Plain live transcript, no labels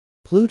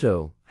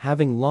Pluto,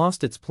 having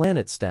lost its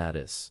planet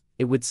status,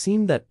 it would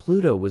seem that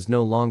Pluto was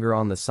no longer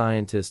on the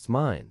scientists'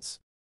 minds.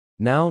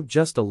 Now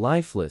just a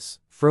lifeless,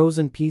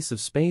 frozen piece of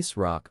space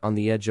rock on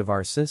the edge of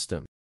our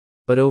system.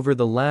 But over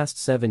the last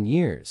 7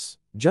 years,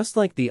 just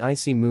like the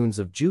icy moons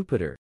of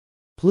Jupiter,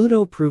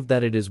 Pluto proved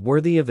that it is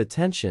worthy of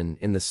attention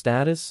in the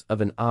status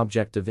of an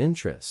object of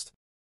interest.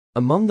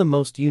 Among the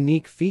most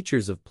unique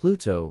features of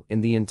Pluto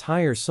in the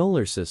entire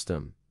solar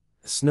system: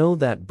 snow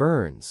that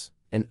burns,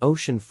 an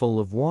ocean full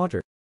of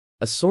water,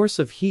 a source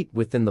of heat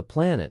within the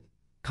planet,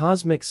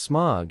 cosmic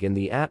smog in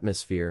the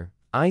atmosphere,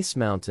 ice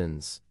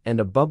mountains, and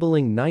a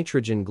bubbling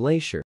nitrogen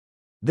glacier.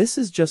 This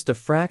is just a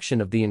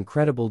fraction of the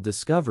incredible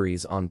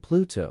discoveries on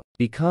Pluto,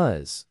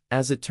 because,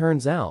 as it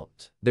turns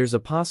out, there's a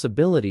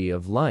possibility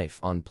of life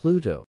on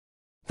Pluto.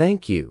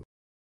 Thank you.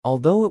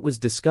 Although it was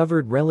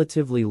discovered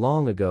relatively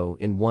long ago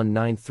in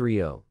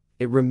 1930,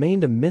 it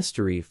remained a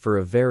mystery for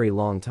a very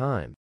long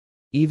time.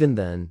 Even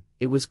then,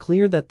 it was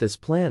clear that this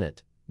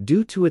planet,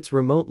 due to its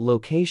remote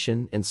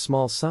location and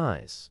small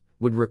size,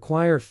 would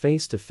require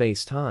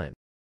face-to-face time.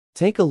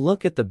 Take a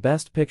look at the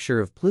best picture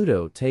of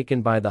Pluto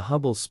taken by the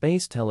Hubble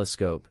Space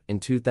Telescope in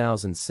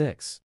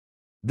 2006.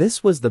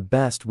 This was the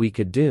best we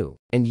could do,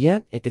 and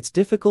yet it's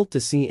difficult to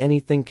see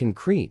anything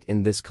concrete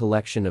in this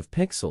collection of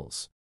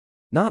pixels.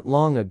 Not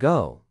long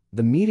ago,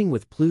 the meeting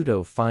with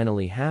Pluto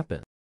finally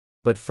happened.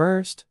 But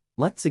first,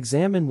 let's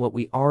examine what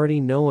we already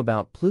know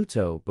about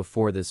Pluto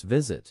before this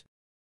visit.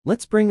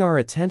 Let's bring our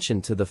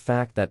attention to the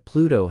fact that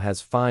Pluto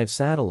has 5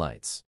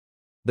 satellites.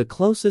 The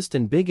closest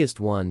and biggest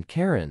one,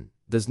 Charon,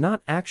 does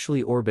not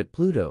actually orbit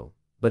Pluto,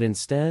 but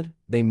instead,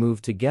 they move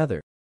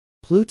together.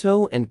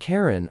 Pluto and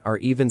Charon are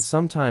even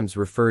sometimes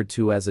referred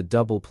to as a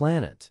double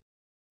planet.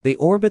 They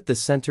orbit the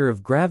center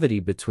of gravity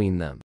between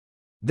them.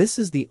 This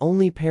is the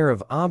only pair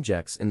of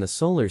objects in the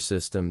solar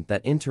system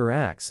that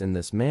interacts in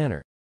this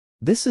manner.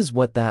 This is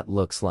what that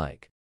looks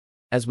like.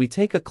 As we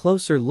take a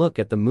closer look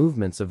at the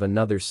movements of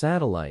another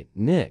satellite,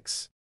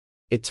 Nix,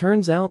 it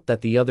turns out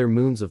that the other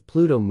moons of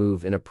Pluto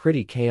move in a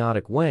pretty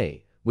chaotic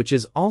way, which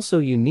is also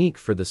unique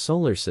for the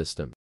solar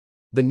system.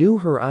 The New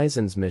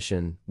Horizons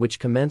mission, which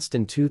commenced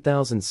in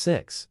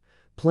 2006,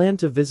 planned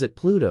to visit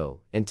Pluto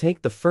and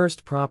take the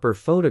first proper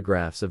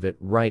photographs of it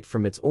right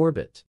from its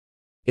orbit.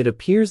 It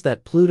appears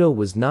that Pluto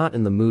was not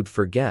in the mood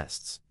for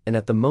guests, and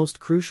at the most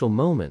crucial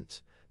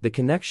moment, the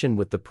connection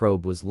with the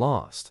probe was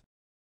lost.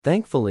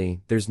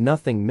 Thankfully, there's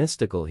nothing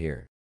mystical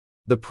here.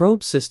 The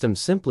probe system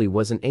simply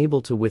wasn't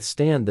able to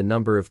withstand the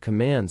number of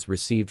commands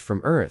received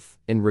from Earth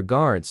in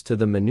regards to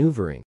the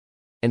maneuvering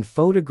and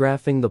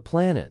photographing the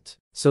planet,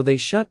 so they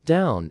shut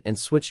down and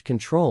switched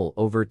control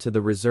over to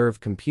the reserve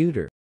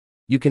computer.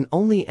 You can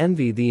only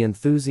envy the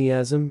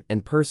enthusiasm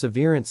and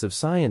perseverance of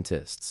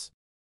scientists.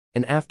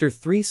 And after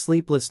 3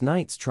 sleepless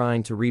nights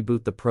trying to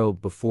reboot the probe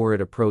before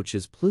it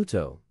approaches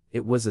Pluto,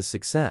 it was a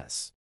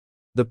success.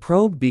 The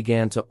probe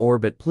began to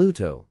orbit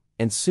Pluto,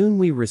 and soon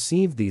we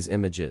received these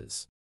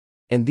images.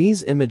 And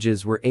these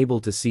images were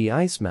able to see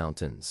ice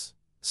mountains,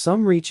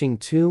 some reaching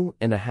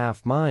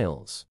 2.5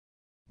 miles.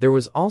 There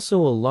was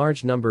also a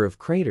large number of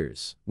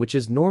craters, which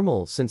is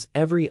normal since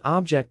every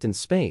object in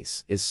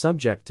space is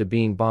subject to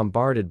being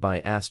bombarded by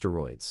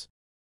asteroids.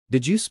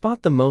 Did you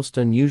spot the most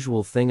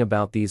unusual thing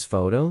about these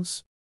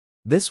photos?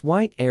 This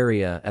white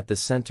area at the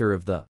center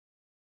of the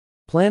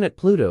planet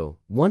Pluto,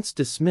 once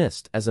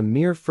dismissed as a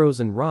mere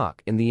frozen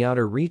rock in the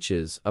outer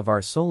reaches of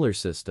our solar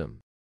system,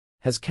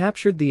 has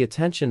captured the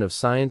attention of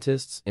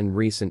scientists in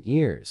recent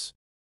years.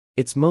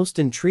 Its most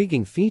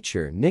intriguing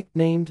feature,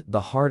 nicknamed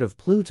the heart of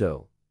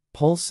Pluto,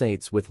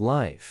 pulsates with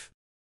life.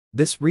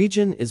 This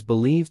region is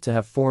believed to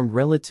have formed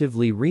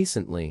relatively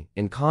recently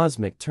in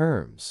cosmic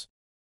terms,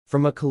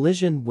 from a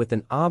collision with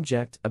an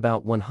object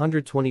about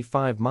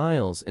 125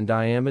 miles in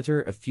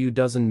diameter a few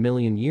dozen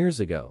million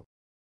years ago.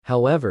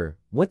 However,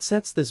 what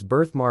sets this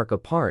birthmark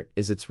apart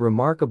is its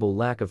remarkable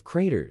lack of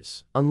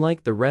craters,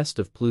 unlike the rest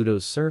of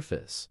Pluto's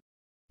surface.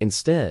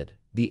 Instead,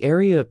 the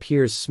area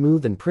appears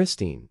smooth and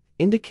pristine,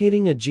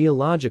 indicating a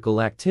geological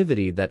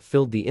activity that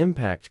filled the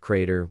impact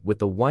crater with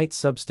the white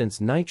substance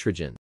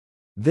nitrogen.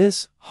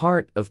 This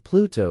heart of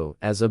Pluto,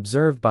 as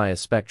observed by a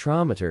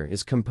spectrometer,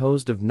 is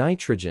composed of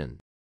nitrogen,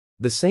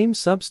 the same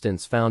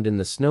substance found in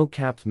the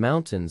snow-capped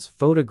mountains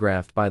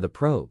photographed by the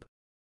probe.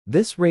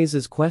 This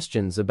raises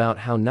questions about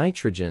how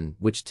nitrogen,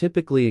 which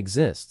typically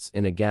exists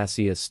in a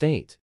gaseous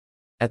state,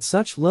 at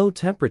such low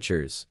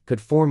temperatures, could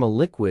form a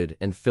liquid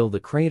and fill the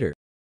crater.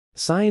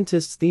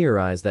 Scientists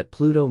theorize that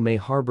Pluto may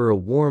harbor a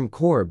warm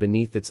core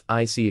beneath its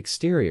icy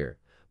exterior,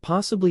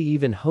 possibly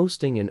even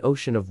hosting an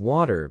ocean of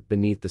water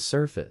beneath the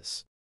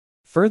surface.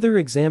 Further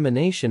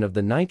examination of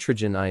the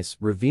nitrogen ice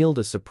revealed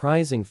a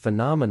surprising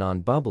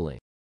phenomenon: bubbling.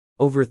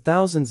 Over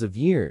thousands of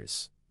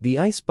years, the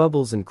ice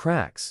bubbles and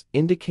cracks,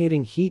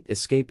 indicating heat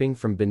escaping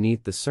from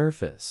beneath the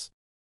surface.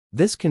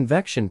 This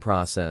convection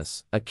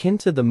process, akin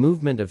to the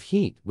movement of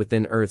heat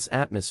within Earth's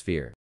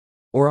atmosphere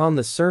or on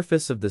the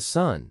surface of the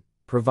Sun,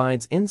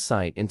 provides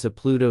insight into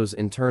Pluto's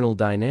internal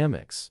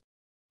dynamics.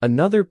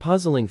 Another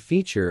puzzling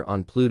feature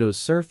on Pluto's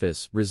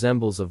surface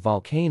resembles a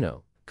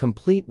volcano,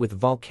 complete with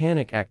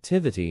volcanic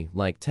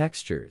activity-like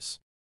textures.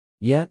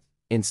 Yet,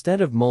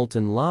 instead of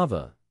molten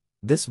lava,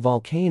 this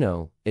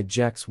volcano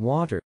ejects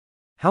water.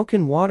 How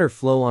can water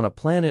flow on a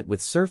planet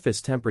with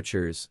surface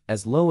temperatures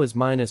as low as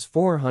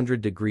 -400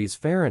 degrees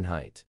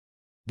Fahrenheit?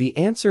 The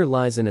answer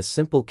lies in a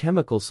simple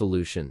chemical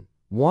solution,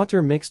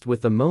 water mixed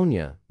with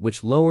ammonia,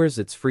 which lowers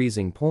its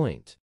freezing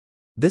point.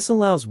 This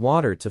allows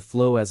water to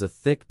flow as a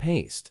thick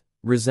paste,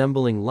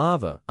 resembling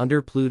lava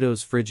under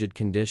Pluto's frigid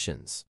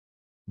conditions.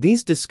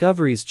 These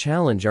discoveries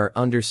challenge our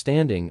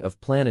understanding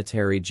of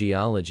planetary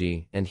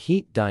geology and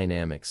heat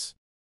dynamics.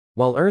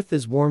 While Earth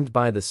is warmed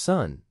by the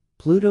sun,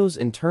 Pluto's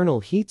internal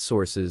heat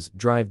sources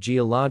drive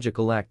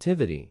geological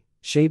activity,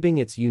 shaping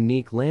its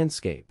unique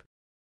landscape.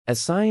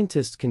 As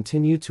scientists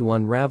continue to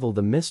unravel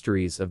the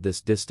mysteries of this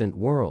distant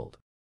world,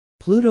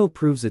 Pluto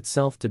proves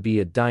itself to be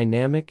a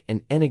dynamic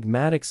and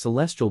enigmatic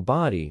celestial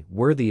body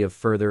worthy of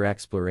further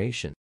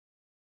exploration.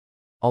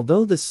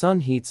 Although the sun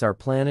heats our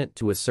planet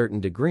to a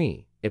certain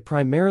degree, it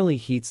primarily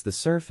heats the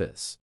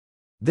surface.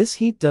 This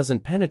heat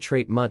doesn't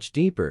penetrate much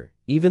deeper,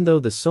 even though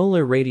the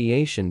solar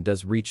radiation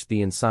does reach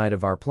the inside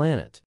of our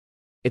planet.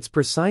 It's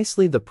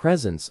precisely the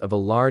presence of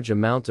a large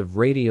amount of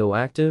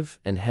radioactive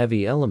and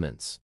heavy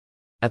elements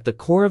at the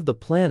core of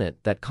the planet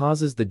that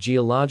causes the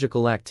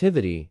geological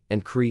activity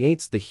and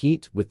creates the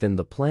heat within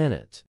the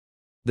planet.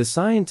 The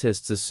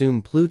scientists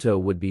assume Pluto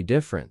would be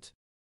different.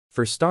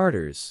 For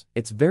starters,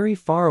 it's very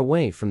far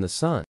away from the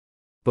sun.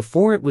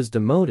 Before it was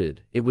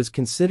demoted, it was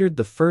considered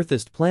the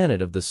furthest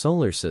planet of the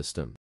solar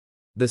system.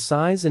 The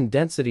size and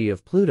density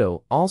of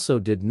Pluto also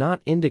did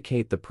not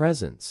indicate the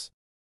presence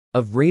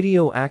of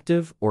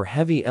radioactive or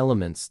heavy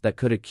elements that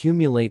could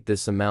accumulate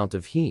this amount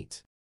of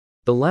heat.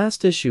 The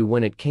last issue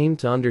when it came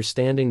to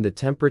understanding the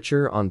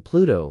temperature on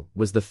Pluto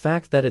was the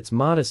fact that its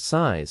modest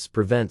size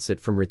prevents it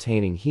from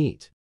retaining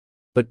heat.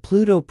 But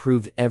Pluto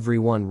proved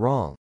everyone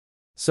wrong.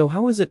 So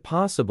how is it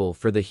possible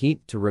for the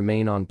heat to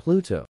remain on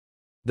Pluto?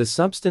 The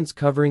substance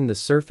covering the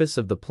surface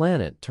of the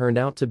planet turned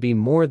out to be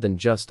more than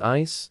just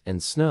ice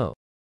and snow.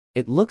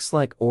 It looks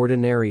like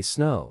ordinary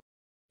snow.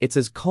 It's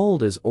as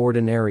cold as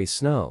ordinary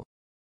snow.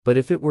 But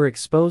if it were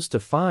exposed to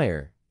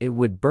fire, it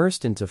would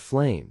burst into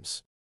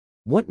flames.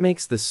 What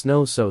makes the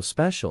snow so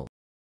special?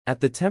 At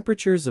the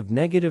temperatures of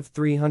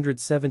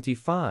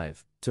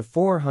 -375 to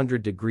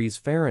 400 degrees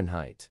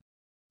Fahrenheit,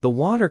 the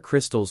water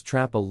crystals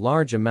trap a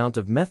large amount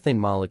of methane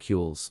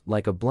molecules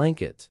like a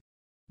blanket.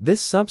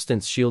 This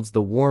substance shields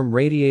the warm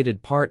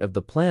radiated part of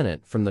the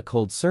planet from the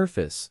cold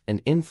surface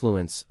and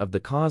influence of the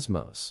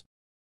cosmos.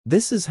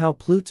 This is how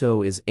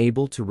Pluto is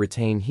able to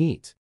retain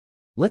heat.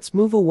 Let's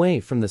move away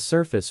from the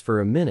surface for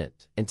a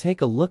minute and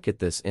take a look at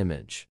this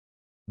image.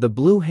 The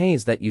blue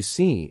haze that you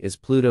see is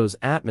Pluto's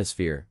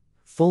atmosphere,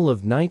 full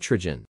of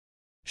nitrogen.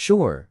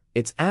 Sure,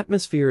 its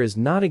atmosphere is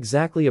not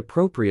exactly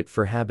appropriate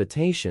for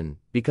habitation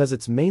because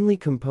it's mainly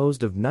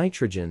composed of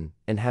nitrogen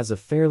and has a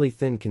fairly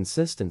thin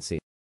consistency.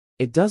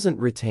 It doesn't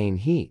retain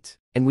heat,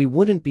 and we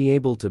wouldn't be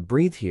able to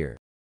breathe here.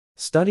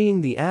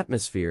 Studying the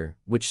atmosphere,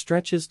 which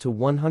stretches to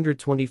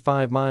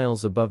 125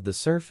 miles above the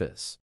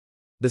surface,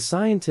 the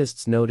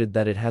scientists noted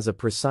that it has a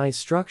precise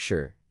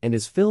structure and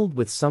is filled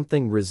with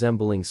something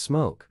resembling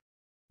smoke.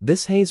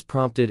 This haze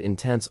prompted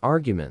intense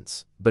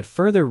arguments, but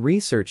further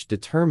research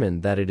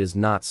determined that it is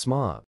not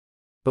smog.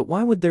 But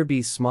why would there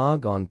be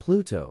smog on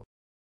Pluto?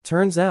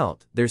 Turns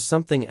out, there's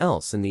something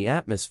else in the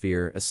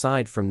atmosphere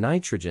aside from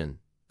nitrogen,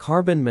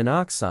 carbon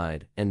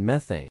monoxide, and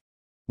methane.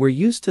 We're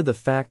used to the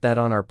fact that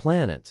on our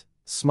planet,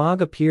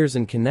 smog appears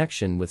in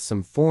connection with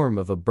some form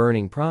of a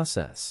burning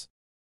process.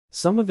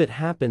 Some of it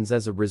happens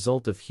as a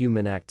result of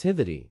human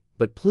activity,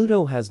 but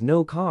Pluto has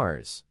no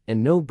cars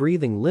and no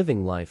breathing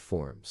living life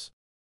forms.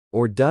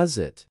 Or does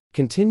it?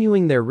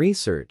 Continuing their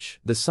research,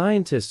 the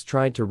scientists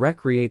tried to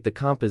recreate the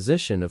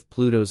composition of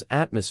Pluto's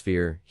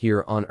atmosphere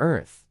here on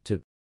Earth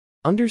to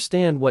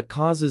understand what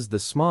causes the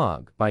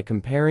smog by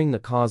comparing the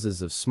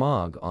causes of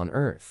smog on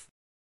Earth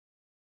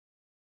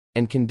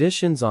and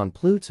conditions on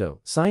Pluto.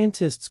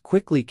 Scientists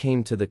quickly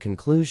came to the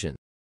conclusion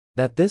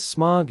that this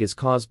smog is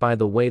caused by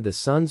the way the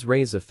sun's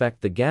rays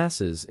affect the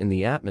gases in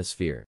the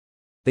atmosphere.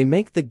 They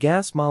make the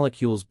gas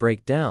molecules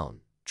break down,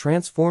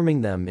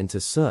 transforming them into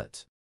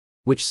soot,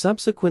 which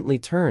subsequently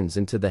turns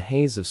into the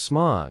haze of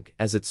smog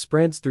as it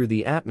spreads through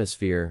the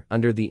atmosphere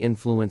under the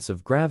influence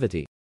of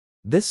gravity.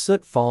 This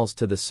soot falls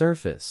to the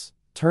surface,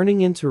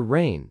 turning into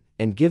rain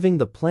and giving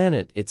the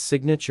planet its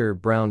signature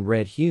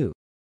brown-red hue.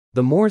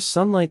 The more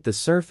sunlight the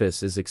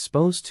surface is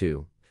exposed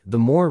to, the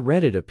more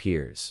red it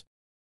appears.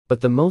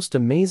 But the most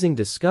amazing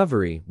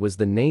discovery was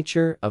the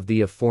nature of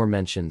the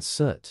aforementioned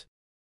soot.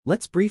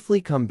 Let's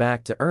briefly come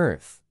back to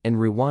Earth and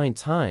rewind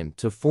time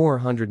to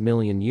 400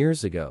 million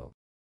years ago.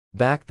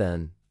 Back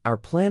then, our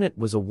planet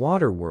was a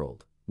water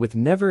world, with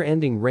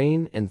never-ending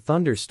rain and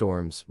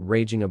thunderstorms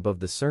raging above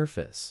the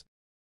surface.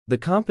 The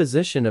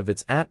composition of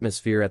its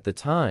atmosphere at the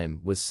time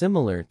was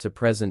similar to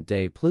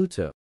present-day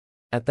Pluto.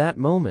 At that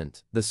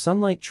moment, the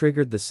sunlight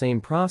triggered the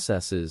same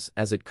processes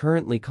as it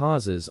currently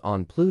causes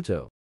on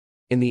Pluto.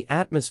 In the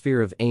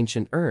atmosphere of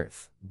ancient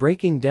Earth,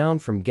 breaking down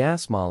from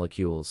gas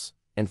molecules,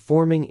 and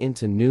forming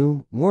into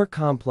new, more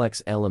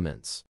complex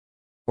elements,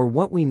 or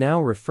what we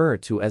now refer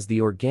to as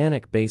the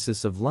organic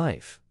basis of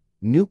life,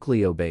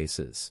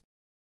 nucleobases.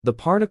 The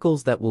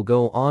particles that will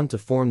go on to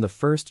form the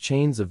first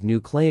chains of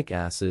nucleic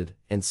acid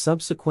and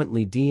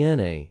subsequently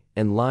DNA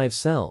and live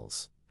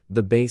cells,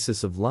 the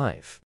basis of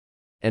life.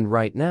 And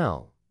right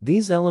now,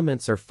 these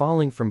elements are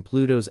falling from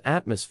Pluto's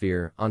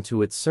atmosphere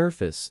onto its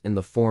surface in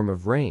the form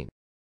of rain.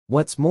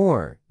 What's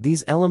more,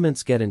 these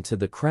elements get into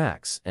the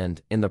cracks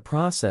and, in the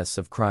process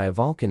of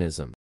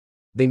cryovolcanism,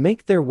 they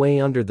make their way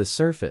under the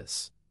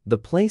surface, the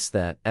place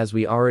that, as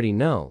we already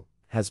know,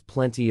 has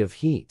plenty of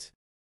heat.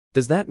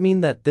 Does that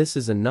mean that this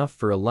is enough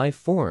for a life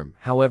form,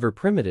 however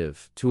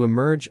primitive, to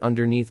emerge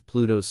underneath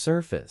Pluto's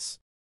surface?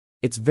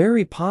 It's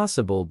very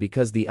possible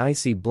because the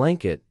icy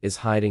blanket is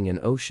hiding an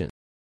ocean.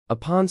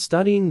 Upon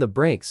studying the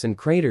breaks and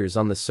craters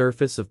on the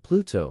surface of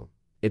Pluto,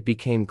 it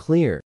became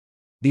clear.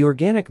 The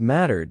organic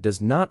matter does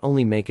not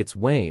only make its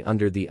way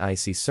under the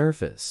icy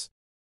surface,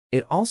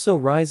 it also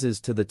rises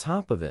to the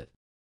top of it.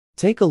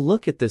 Take a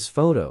look at this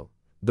photo.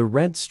 The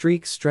red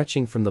streaks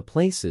stretching from the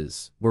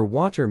places where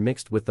water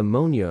mixed with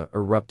ammonia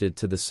erupted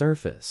to the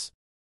surface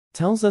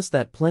tells us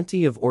that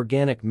plenty of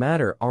organic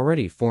matter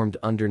already formed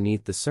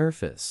underneath the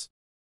surface.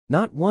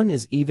 Not one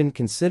is even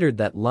considered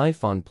that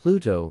life on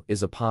Pluto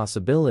is a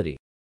possibility.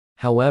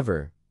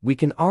 However, we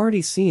can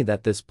already see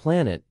that this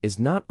planet is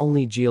not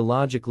only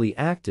geologically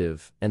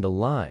active and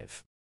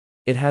alive.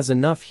 It has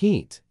enough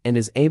heat and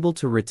is able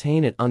to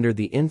retain it under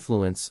the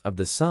influence of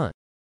the sun.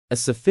 A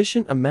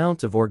sufficient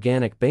amount of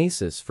organic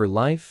basis for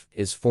life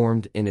is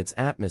formed in its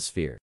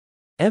atmosphere.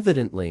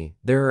 Evidently,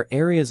 there are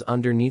areas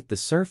underneath the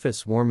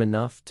surface warm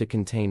enough to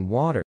contain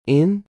water.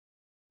 In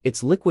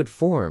its liquid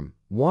form,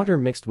 water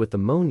mixed with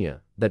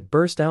ammonia that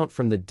burst out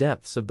from the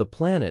depths of the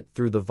planet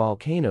through the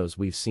volcanoes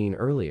we've seen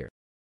earlier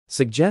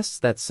suggests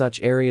that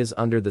such areas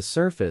under the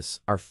surface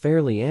are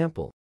fairly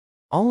ample.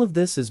 All of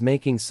this is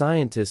making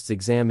scientists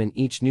examine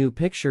each new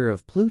picture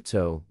of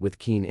Pluto with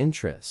keen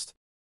interest.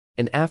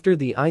 And after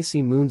the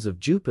icy moons of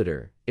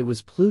Jupiter, it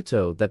was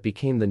Pluto that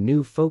became the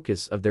new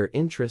focus of their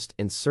interest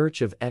in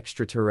search of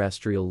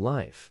extraterrestrial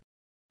life.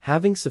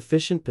 Having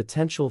sufficient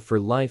potential for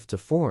life to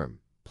form,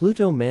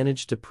 Pluto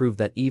managed to prove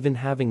that even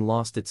having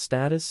lost its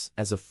status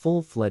as a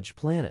full-fledged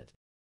planet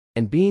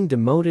and being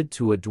demoted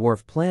to a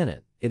dwarf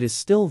planet, it is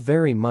still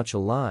very much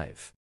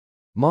alive.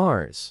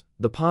 Mars,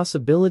 the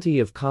possibility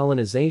of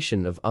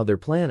colonization of other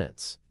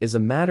planets, is a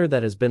matter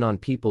that has been on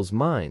people's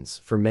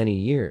minds for many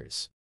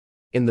years.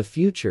 In the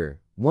future,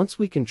 once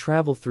we can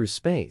travel through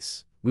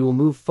space, we will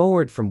move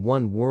forward from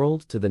one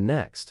world to the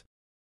next,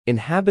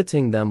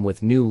 inhabiting them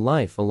with new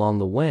life along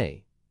the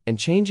way, and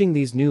changing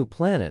these new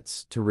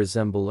planets to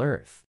resemble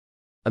Earth.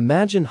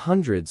 Imagine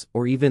hundreds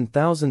or even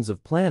thousands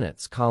of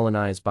planets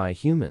colonized by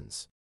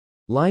humans.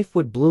 Life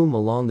would bloom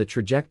along the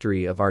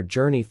trajectory of our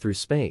journey through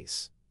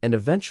space, and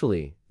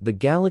eventually, the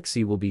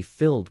galaxy will be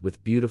filled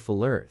with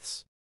beautiful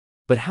Earths.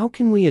 But how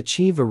can we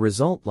achieve a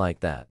result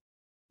like that?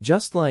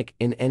 Just like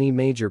in any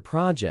major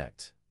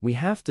project, we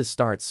have to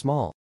start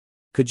small.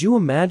 Could you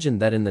imagine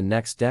that in the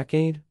next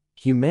decade,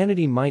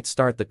 humanity might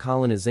start the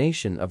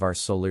colonization of our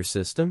solar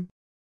system?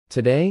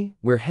 Today,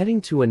 we're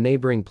heading to a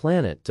neighboring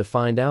planet to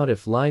find out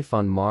if life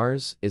on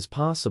Mars is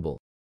possible.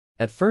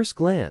 At first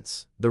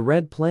glance, the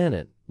red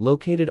planet,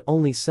 located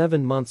only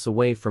 7 months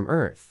away from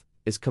Earth,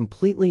 is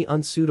completely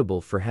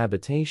unsuitable for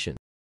habitation.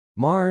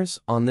 Mars,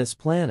 on this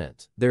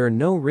planet, there are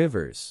no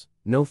rivers,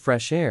 no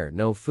fresh air,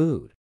 no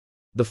food.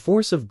 The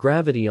force of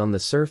gravity on the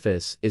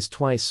surface is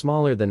twice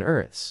smaller than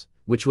Earth's,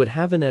 which would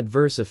have an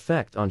adverse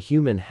effect on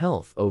human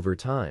health over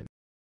time.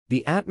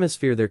 The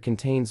atmosphere there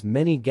contains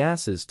many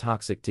gases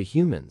toxic to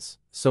humans,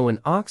 so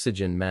an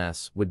oxygen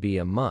mask would be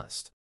a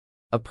must.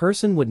 A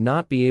person would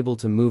not be able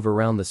to move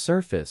around the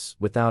surface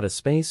without a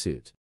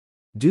spacesuit,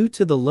 due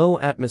to the low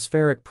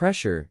atmospheric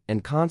pressure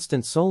and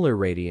constant solar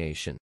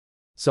radiation.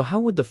 So how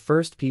would the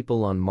first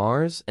people on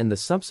Mars and the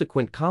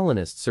subsequent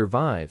colonists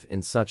survive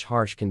in such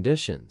harsh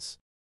conditions?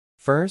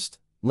 First,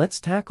 let's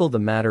tackle the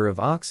matter of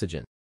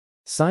oxygen.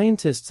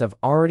 Scientists have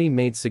already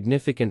made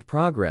significant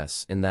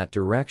progress in that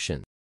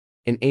direction.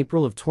 In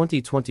April of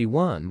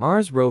 2021,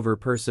 Mars rover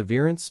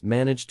Perseverance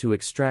managed to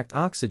extract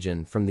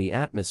oxygen from the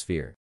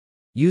atmosphere,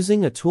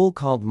 using a tool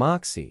called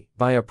MOXIE,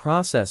 by a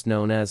process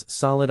known as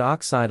solid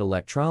oxide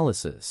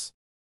electrolysis.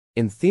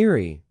 In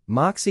theory,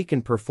 MOXIE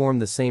can perform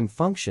the same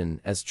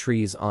function as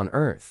trees on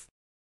Earth.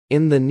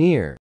 In the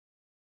near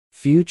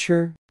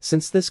future,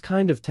 since this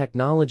kind of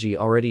technology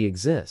already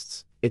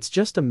exists, it's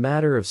just a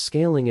matter of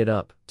scaling it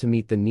up to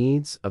meet the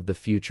needs of the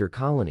future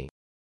colony.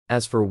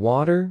 As for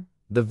water,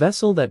 the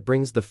vessel that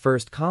brings the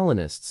first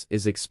colonists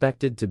is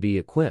expected to be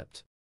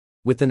equipped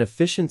with an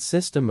efficient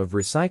system of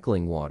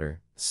recycling water,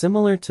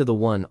 similar to the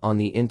one on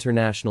the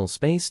International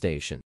Space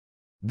Station.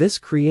 This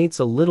creates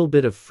a little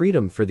bit of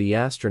freedom for the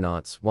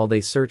astronauts while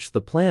they search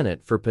the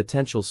planet for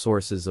potential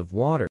sources of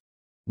water.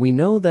 We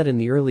know that in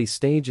the early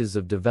stages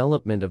of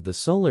development of the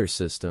solar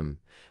system,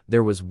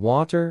 there was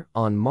water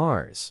on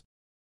Mars.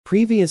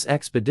 Previous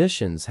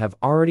expeditions have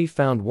already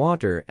found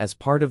water as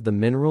part of the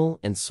mineral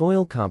and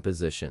soil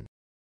composition.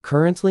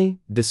 Currently,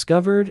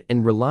 discovered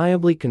and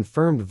reliably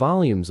confirmed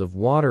volumes of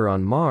water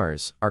on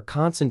Mars are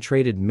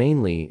concentrated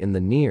mainly in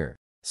the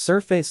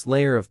near-surface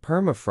layer of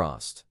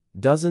permafrost,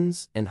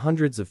 dozens and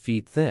hundreds of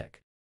feet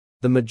thick.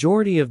 The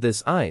majority of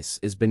this ice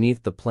is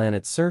beneath the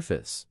planet's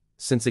surface,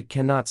 since it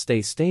cannot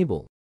stay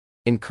stable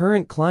in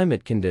current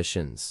climate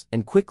conditions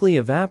and quickly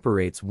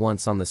evaporates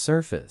once on the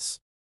surface.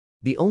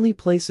 The only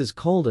places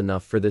cold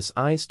enough for this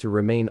ice to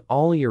remain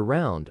all year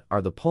round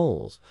are the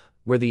poles,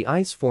 where the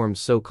ice forms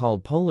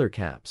so-called polar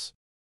caps.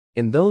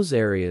 In those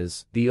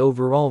areas, the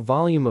overall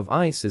volume of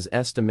ice is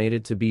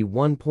estimated to be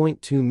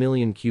 1.2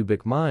 million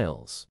cubic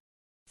miles.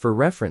 For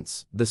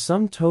reference, the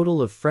sum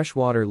total of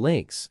freshwater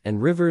lakes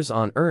and rivers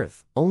on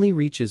Earth only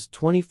reaches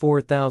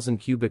 24,000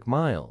 cubic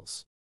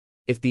miles.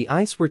 If the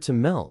ice were to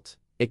melt,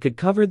 it could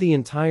cover the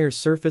entire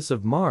surface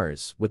of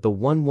Mars with a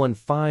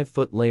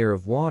 115-foot layer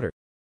of water.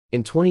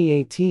 In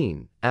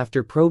 2018,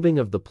 after probing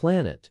of the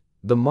planet,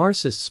 the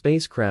Marsis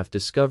spacecraft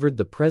discovered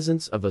the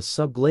presence of a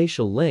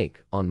subglacial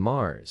lake on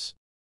Mars.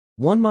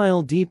 1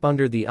 mile deep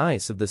under the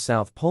ice of the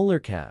South Polar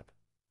Cap,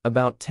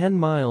 about 10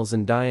 miles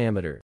in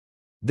diameter.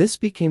 This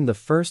became the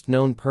first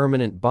known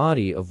permanent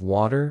body of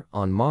water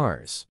on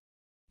Mars.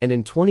 And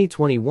in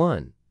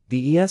 2021,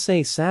 the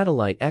ESA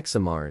satellite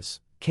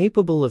ExoMars,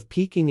 capable of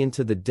peeking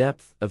into the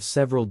depth of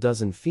several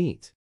dozen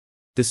feet,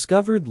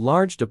 discovered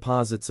large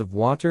deposits of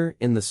water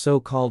in the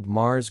so-called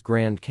Mars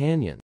Grand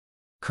Canyon.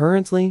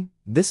 Currently,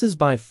 this is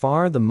by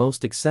far the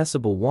most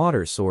accessible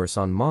water source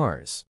on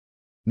Mars,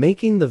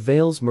 making the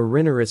Vales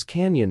Marineris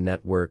Canyon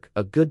network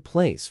a good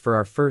place for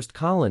our first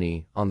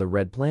colony on the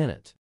Red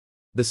Planet.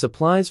 The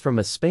supplies from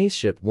a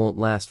spaceship won't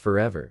last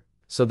forever,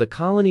 so the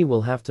colony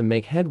will have to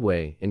make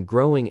headway in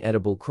growing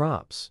edible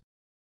crops.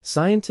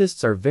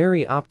 Scientists are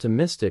very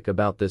optimistic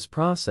about this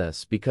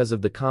process because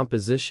of the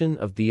composition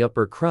of the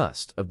upper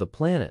crust of the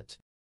planet.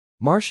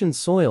 Martian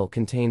soil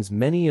contains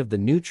many of the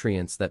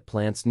nutrients that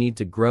plants need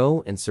to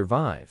grow and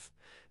survive,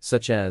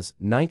 such as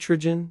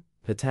nitrogen,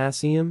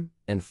 potassium,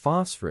 and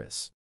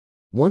phosphorus.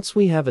 Once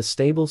we have a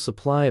stable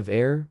supply of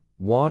air,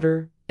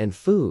 water, and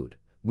food,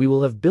 we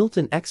will have built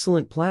an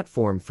excellent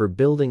platform for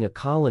building a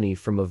colony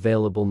from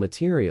available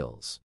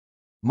materials.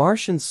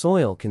 Martian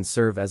soil can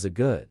serve as a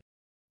good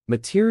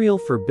material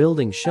for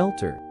building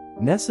shelter,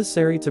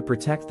 necessary to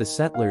protect the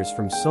settlers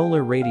from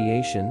solar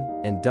radiation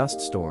and dust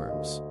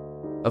storms.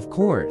 Of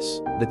course,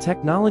 the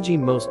technology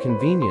most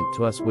convenient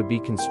to us would be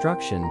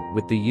construction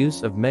with the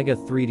use of mega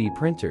 3D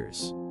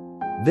printers.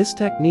 This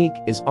technique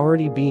is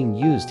already being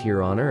used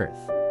here on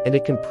Earth, and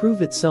it can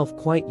prove itself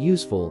quite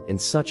useful in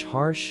such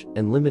harsh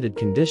and limited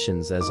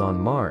conditions as on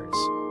Mars.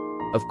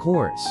 Of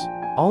course,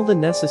 all the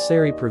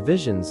necessary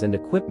provisions and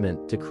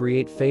equipment to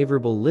create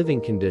favorable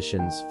living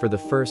conditions for the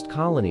first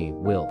colony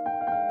will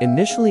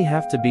initially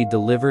have to be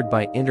delivered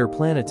by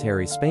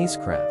interplanetary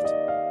spacecraft.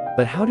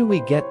 But how do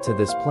we get to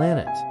this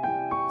planet?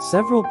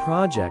 Several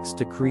projects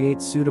to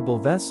create suitable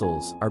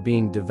vessels are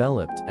being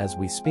developed as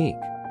we speak,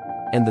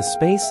 and the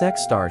SpaceX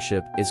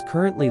Starship is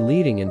currently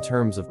leading in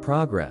terms of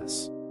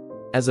progress.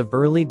 As of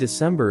early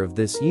December of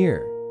this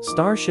year,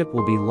 Starship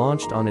will be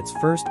launched on its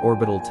first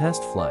orbital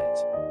test flight.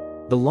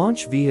 The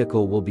launch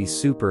vehicle will be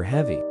super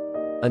heavy.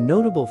 A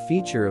notable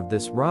feature of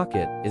this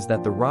rocket is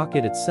that the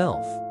rocket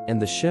itself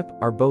and the ship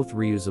are both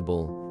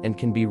reusable and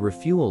can be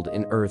refueled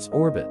in Earth's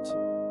orbit.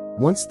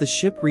 Once the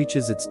ship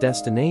reaches its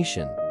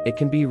destination, it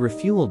can be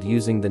refueled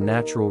using the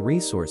natural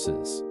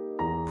resources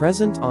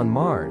present on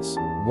Mars,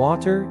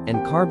 water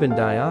and carbon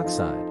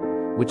dioxide,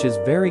 which is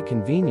very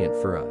convenient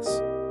for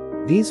us.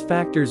 These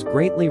factors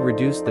greatly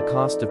reduce the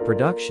cost of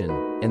production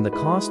and the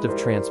cost of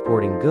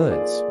transporting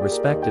goods,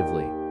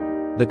 respectively.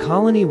 The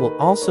colony will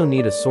also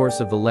need a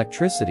source of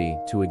electricity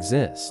to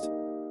exist.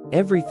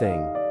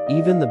 Everything,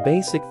 even the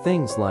basic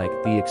things like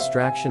the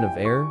extraction of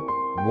air,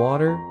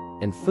 water,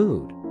 and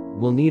food,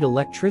 will need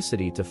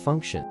electricity to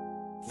function.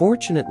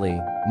 Fortunately,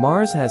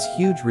 Mars has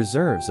huge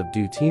reserves of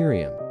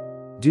deuterium.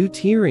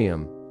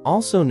 Deuterium,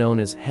 also known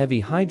as heavy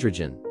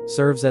hydrogen,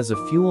 serves as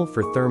a fuel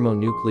for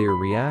thermonuclear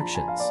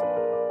reactions.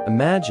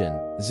 Imagine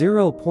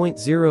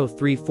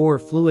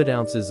 0.034 fluid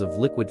ounces of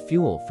liquid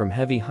fuel from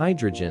heavy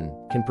hydrogen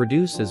can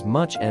produce as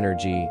much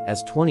energy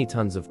as 20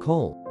 tons of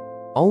coal.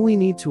 All we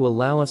need to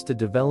allow us to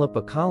develop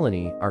a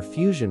colony are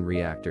fusion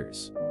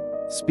reactors.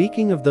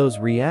 Speaking of those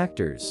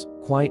reactors,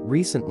 quite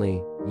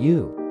recently,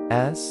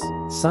 U.S.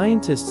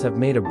 scientists have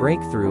made a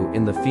breakthrough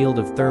in the field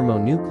of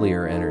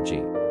thermonuclear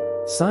energy.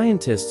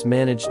 Scientists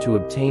managed to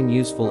obtain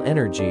useful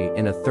energy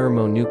in a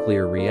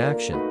thermonuclear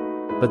reaction.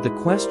 But the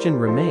question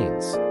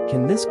remains,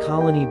 can this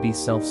colony be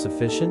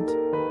self-sufficient?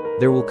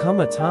 There will come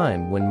a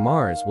time when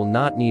Mars will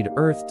not need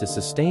Earth to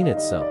sustain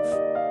itself.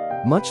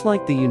 Much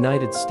like the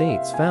United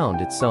States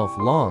found itself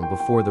long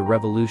before the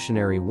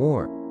Revolutionary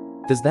War.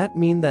 Does that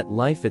mean that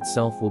life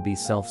itself will be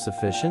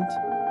self-sufficient?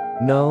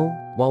 No,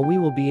 while we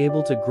will be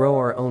able to grow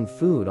our own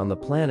food on the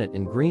planet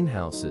in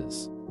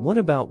greenhouses, what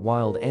about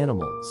wild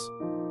animals?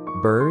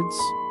 Birds,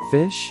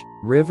 fish,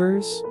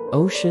 rivers,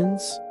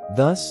 oceans?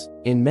 Thus,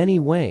 in many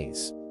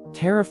ways,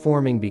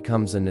 terraforming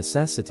becomes a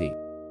necessity.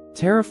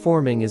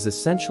 Terraforming is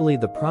essentially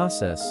the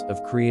process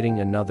of creating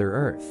another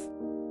Earth.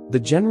 The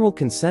general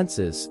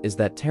consensus is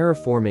that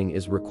terraforming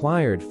is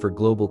required for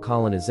global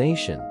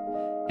colonization,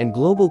 and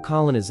global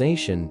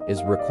colonization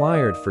is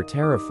required for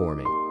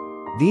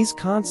terraforming. These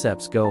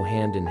concepts go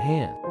hand in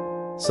hand.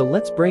 So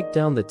let's break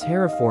down the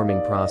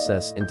terraforming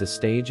process into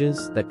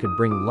stages that could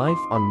bring life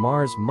on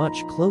Mars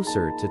much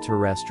closer to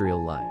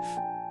terrestrial life.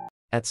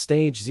 At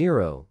stage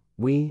 0,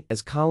 we,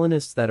 as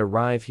colonists that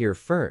arrive here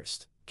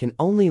first, can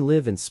only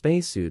live in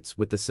spacesuits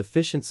with a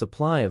sufficient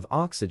supply of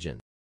oxygen.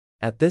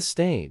 At this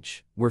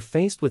stage, we're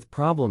faced with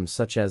problems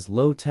such as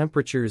low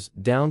temperatures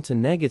down to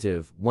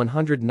negative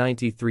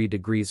 193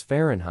 degrees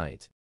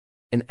Fahrenheit,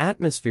 an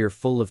atmosphere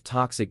full of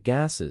toxic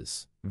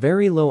gases,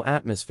 very low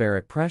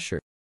atmospheric pressure,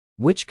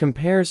 which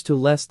compares to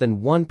less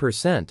than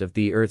 1% of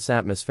the Earth's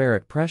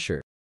atmospheric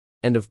pressure,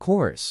 and of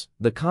course,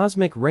 the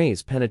cosmic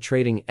rays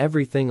penetrating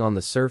everything on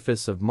the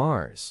surface of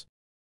Mars.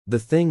 The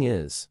thing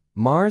is,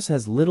 Mars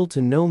has little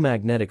to no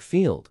magnetic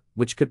field,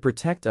 which could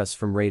protect us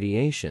from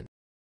radiation.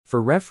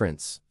 For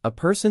reference, a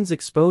person's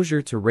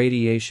exposure to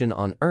radiation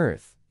on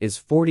Earth is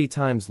 40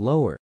 times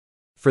lower.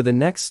 For the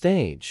next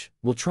stage,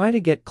 we'll try to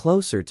get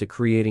closer to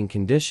creating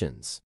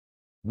conditions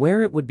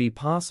where it would be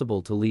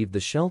possible to leave the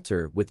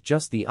shelter with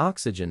just the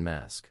oxygen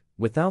mask,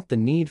 without the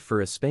need for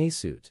a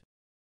spacesuit.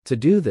 To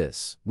do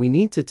this, we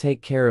need to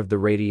take care of the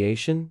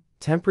radiation,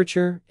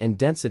 temperature, and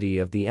density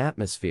of the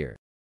atmosphere.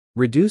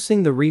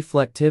 Reducing the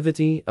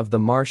reflectivity of the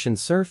Martian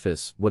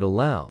surface would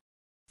allow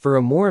for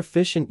a more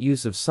efficient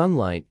use of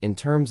sunlight in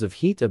terms of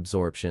heat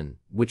absorption,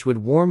 which would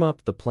warm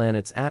up the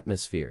planet's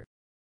atmosphere.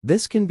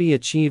 This can be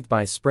achieved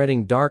by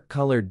spreading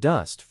dark-colored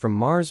dust from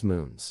Mars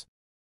moons,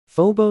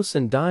 Phobos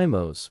and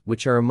Deimos,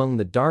 which are among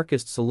the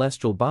darkest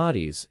celestial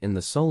bodies in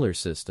the solar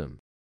system.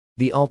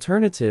 The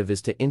alternative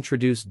is to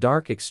introduce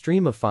dark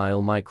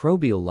extremophile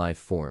microbial life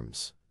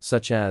forms,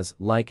 such as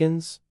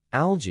lichens,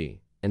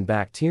 algae, and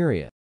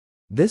bacteria.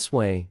 This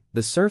way,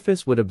 the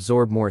surface would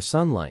absorb more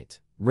sunlight,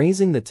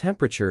 raising the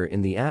temperature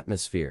in the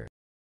atmosphere.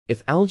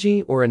 If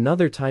algae or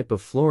another type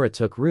of flora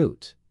took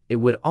root, it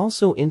would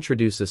also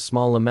introduce a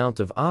small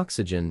amount of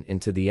oxygen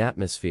into the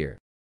atmosphere,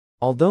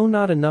 although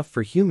not enough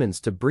for humans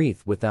to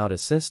breathe without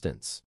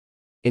assistance.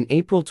 In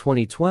April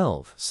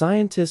 2012,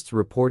 scientists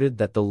reported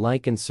that the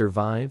lichens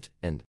survived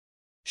and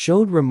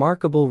showed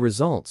remarkable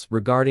results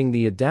regarding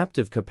the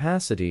adaptive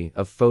capacity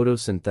of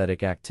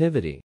photosynthetic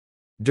activity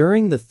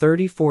during the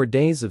 34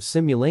 days of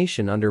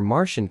simulation under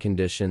Martian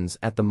conditions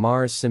at the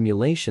Mars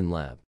Simulation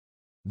Lab.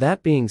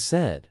 That being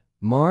said,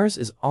 Mars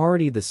is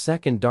already the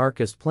second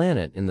darkest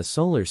planet in the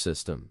solar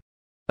system,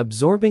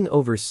 absorbing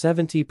over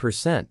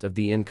 70% of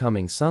the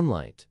incoming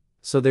sunlight,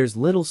 so there's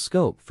little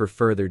scope for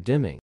further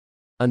dimming.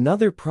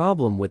 Another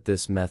problem with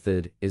this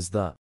method is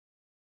the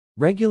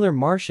regular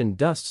Martian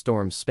dust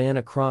storms span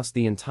across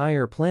the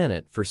entire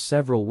planet for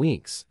several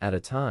weeks at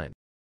a time.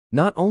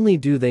 Not only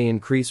do they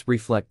increase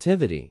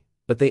reflectivity,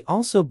 but they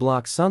also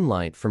block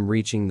sunlight from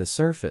reaching the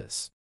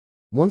surface.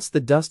 Once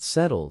the dust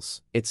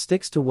settles, it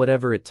sticks to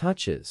whatever it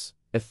touches,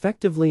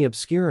 effectively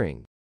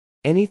obscuring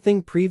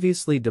anything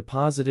previously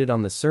deposited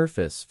on the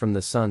surface from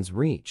the sun's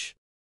reach.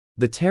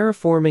 The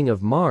terraforming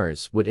of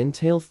Mars would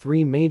entail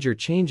 3 major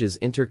changes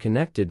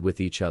interconnected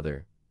with each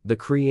other: the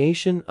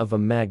creation of a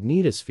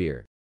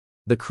magnetosphere,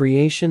 the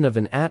creation of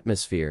an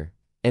atmosphere,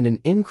 and an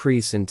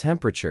increase in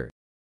temperature.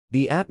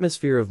 The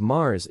atmosphere of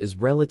Mars is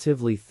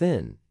relatively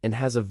thin and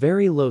has a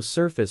very low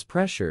surface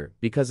pressure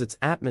because its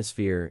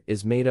atmosphere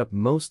is made up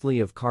mostly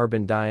of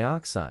carbon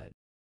dioxide.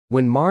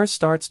 When Mars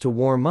starts to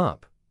warm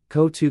up,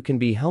 CO2 can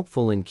be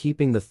helpful in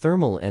keeping the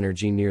thermal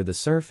energy near the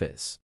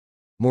surface.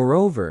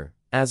 Moreover,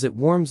 as it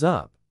warms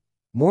up,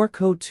 more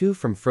CO2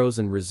 from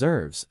frozen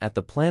reserves at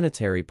the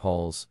planetary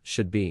poles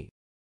should be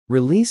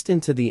released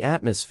into the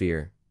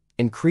atmosphere,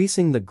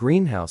 increasing the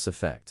greenhouse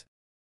effect.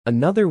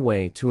 Another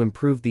way to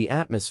improve the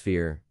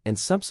atmosphere and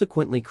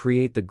subsequently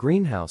create the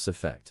greenhouse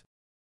effect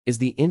is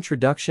the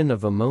introduction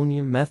of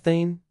ammonia,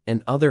 methane,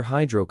 and other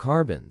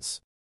hydrocarbons.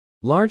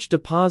 Large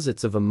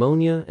deposits of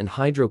ammonia and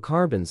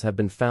hydrocarbons have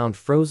been found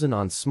frozen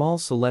on small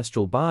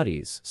celestial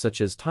bodies such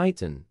as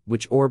Titan,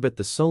 which orbit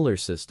the solar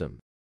system.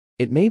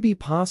 It may be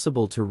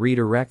possible to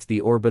redirect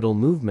the orbital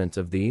movement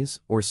of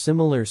these or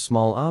similar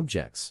small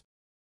objects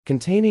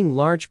containing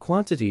large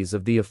quantities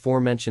of the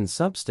aforementioned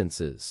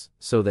substances,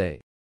 so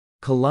they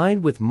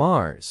collide with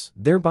Mars,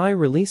 thereby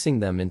releasing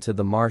them into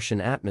the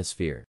Martian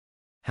atmosphere.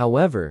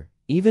 However,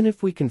 even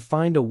if we can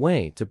find a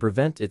way to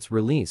prevent its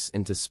release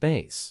into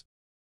space,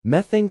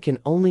 methane can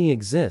only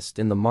exist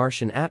in the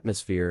Martian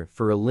atmosphere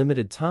for a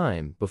limited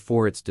time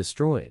before it's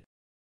destroyed.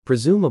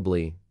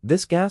 Presumably,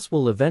 this gas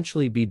will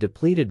eventually be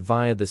depleted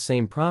via the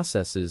same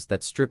processes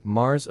that strip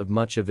Mars of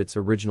much of its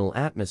original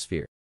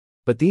atmosphere.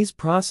 But these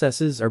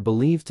processes are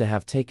believed to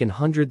have taken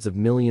hundreds of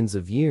millions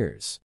of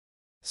years.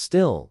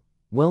 Still,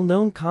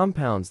 well-known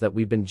compounds that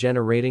we've been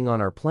generating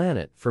on our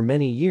planet for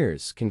many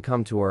years can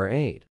come to our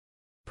aid.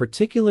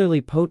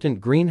 Particularly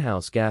potent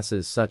greenhouse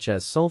gases such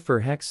as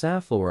sulfur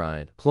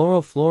hexafluoride,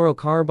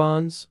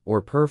 chlorofluorocarbons,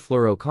 or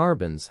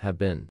perfluorocarbons have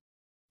been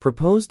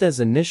proposed as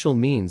initial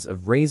means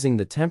of raising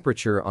the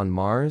temperature on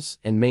Mars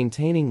and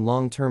maintaining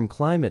long-term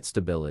climate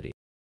stability.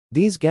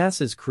 These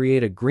gases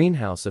create a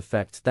greenhouse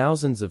effect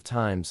thousands of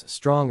times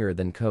stronger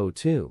than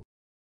CO2.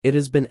 It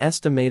has been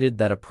estimated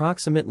that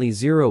approximately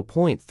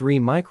 0.3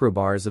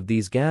 microbars of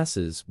these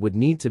gases would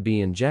need to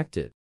be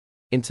injected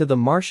into the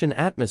Martian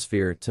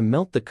atmosphere to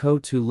melt the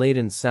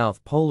CO2-laden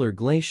south polar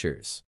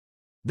glaciers.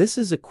 This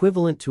is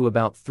equivalent to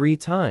about 3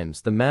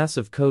 times the mass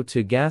of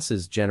CO2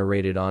 gases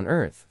generated on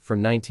Earth from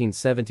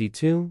 1972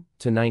 to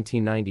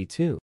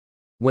 1992,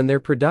 when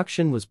their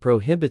production was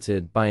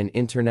prohibited by an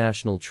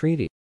international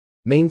treaty.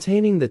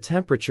 Maintaining the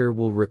temperature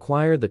will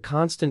require the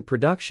constant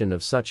production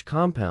of such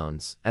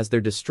compounds as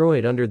they're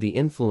destroyed under the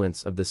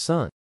influence of the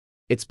sun.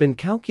 It's been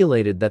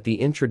calculated that the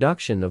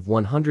introduction of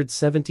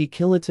 170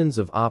 kilotons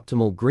of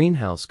optimal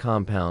greenhouse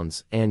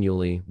compounds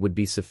annually would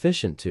be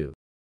sufficient to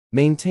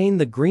maintain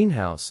the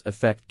greenhouse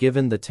effect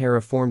given the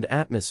terraformed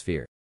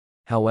atmosphere.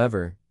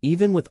 However,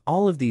 even with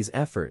all of these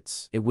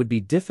efforts, it would be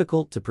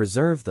difficult to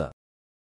preserve the